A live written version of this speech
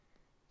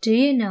Do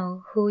You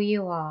Know Who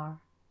You Are?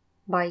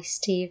 By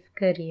Steve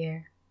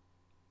Goodyear.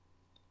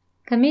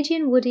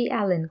 Comedian Woody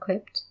Allen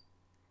quipped,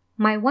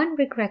 "My one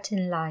regret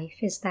in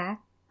life is that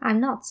I'm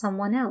not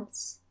someone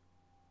else."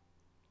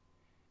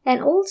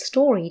 An old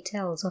story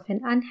tells of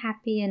an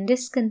unhappy and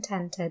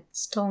discontented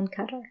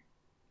stonecutter.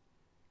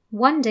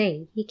 One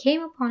day he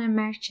came upon a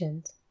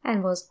merchant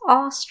and was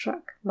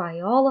awestruck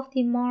by all of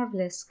the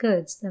marvelous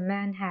goods the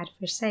man had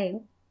for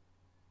sale.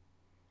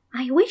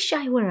 "I wish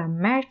I were a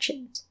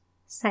merchant,"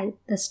 said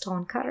the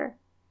stonecutter,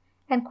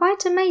 and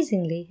quite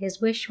amazingly his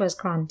wish was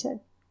granted.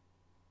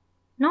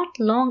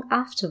 Not long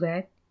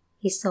afterward,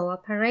 he saw a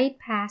parade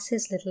pass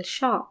his little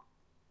shop.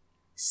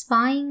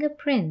 Spying a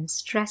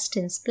prince dressed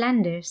in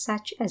splendor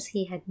such as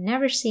he had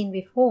never seen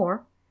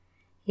before,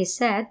 he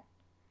said,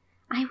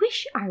 "I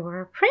wish I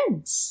were a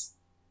prince,"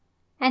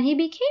 and he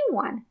became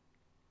one.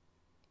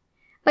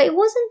 But it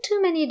wasn't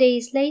too many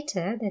days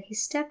later that he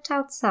stepped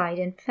outside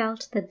and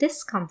felt the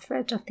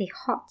discomfort of the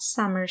hot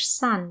summer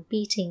sun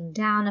beating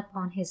down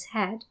upon his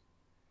head.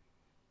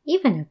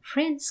 "Even a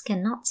prince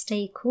cannot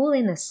stay cool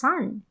in the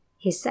sun,"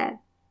 he said.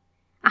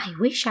 "I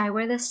wish I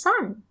were the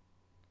sun."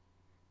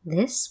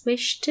 This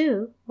wish,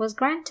 too, was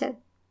granted.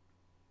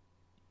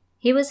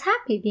 He was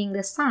happy being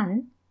the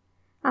sun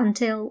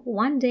until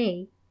one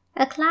day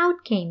a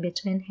cloud came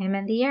between him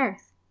and the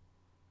earth.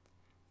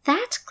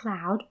 "That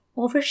cloud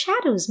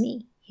overshadows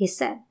me," he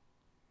said.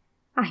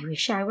 "I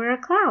wish I were a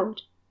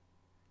cloud."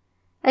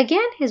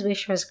 Again his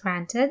wish was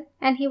granted,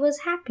 and he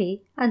was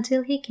happy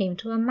until he came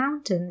to a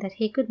mountain that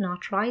he could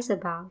not rise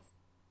above.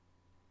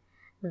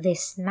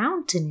 "This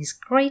mountain is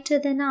greater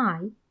than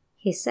I,"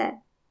 he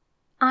said.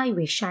 "I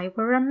wish I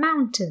were a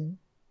mountain."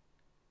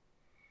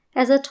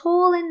 As a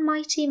tall and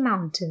mighty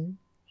mountain,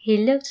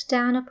 he looked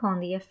down upon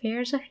the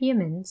affairs of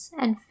humans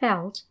and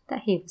felt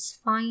that he was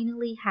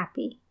finally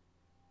happy.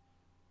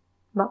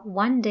 But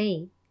one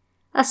day,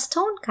 a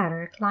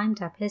stonecutter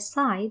climbed up his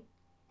side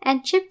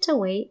and chipped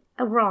away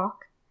a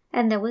rock,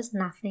 and there was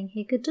nothing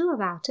he could do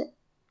about it.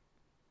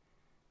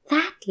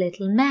 "That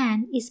little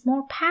man is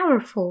more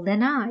powerful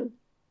than I,"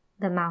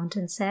 the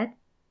mountain said.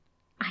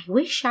 "I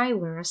wish I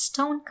were a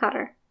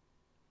stonecutter."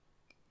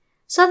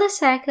 So the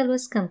circle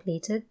was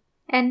completed,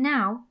 and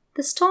now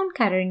the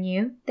stonecutter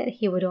knew that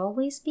he would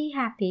always be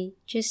happy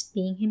just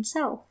being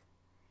himself.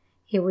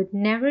 He would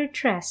never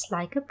dress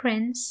like a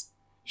prince,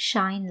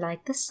 shine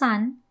like the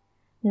sun,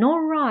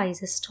 nor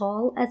rise as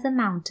tall as a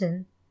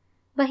mountain,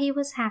 but he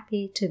was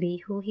happy to be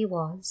who he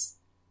was.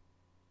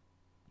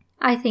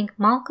 I think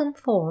Malcolm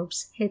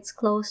Forbes hits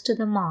close to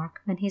the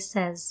mark when he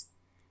says,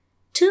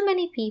 "Too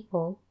many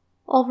people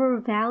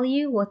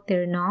overvalue what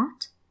they're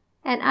not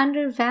and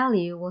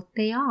undervalue what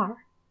they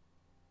are."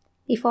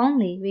 If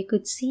only we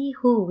could see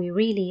who we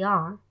really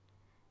are,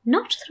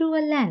 not through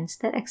a lens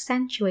that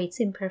accentuates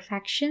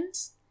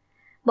imperfections,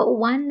 but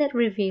one that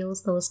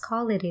reveals those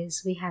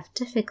qualities we have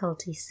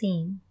difficulty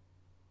seeing.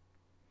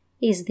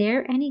 Is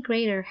there any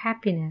greater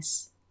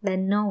happiness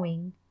than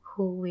knowing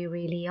who we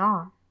really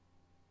are?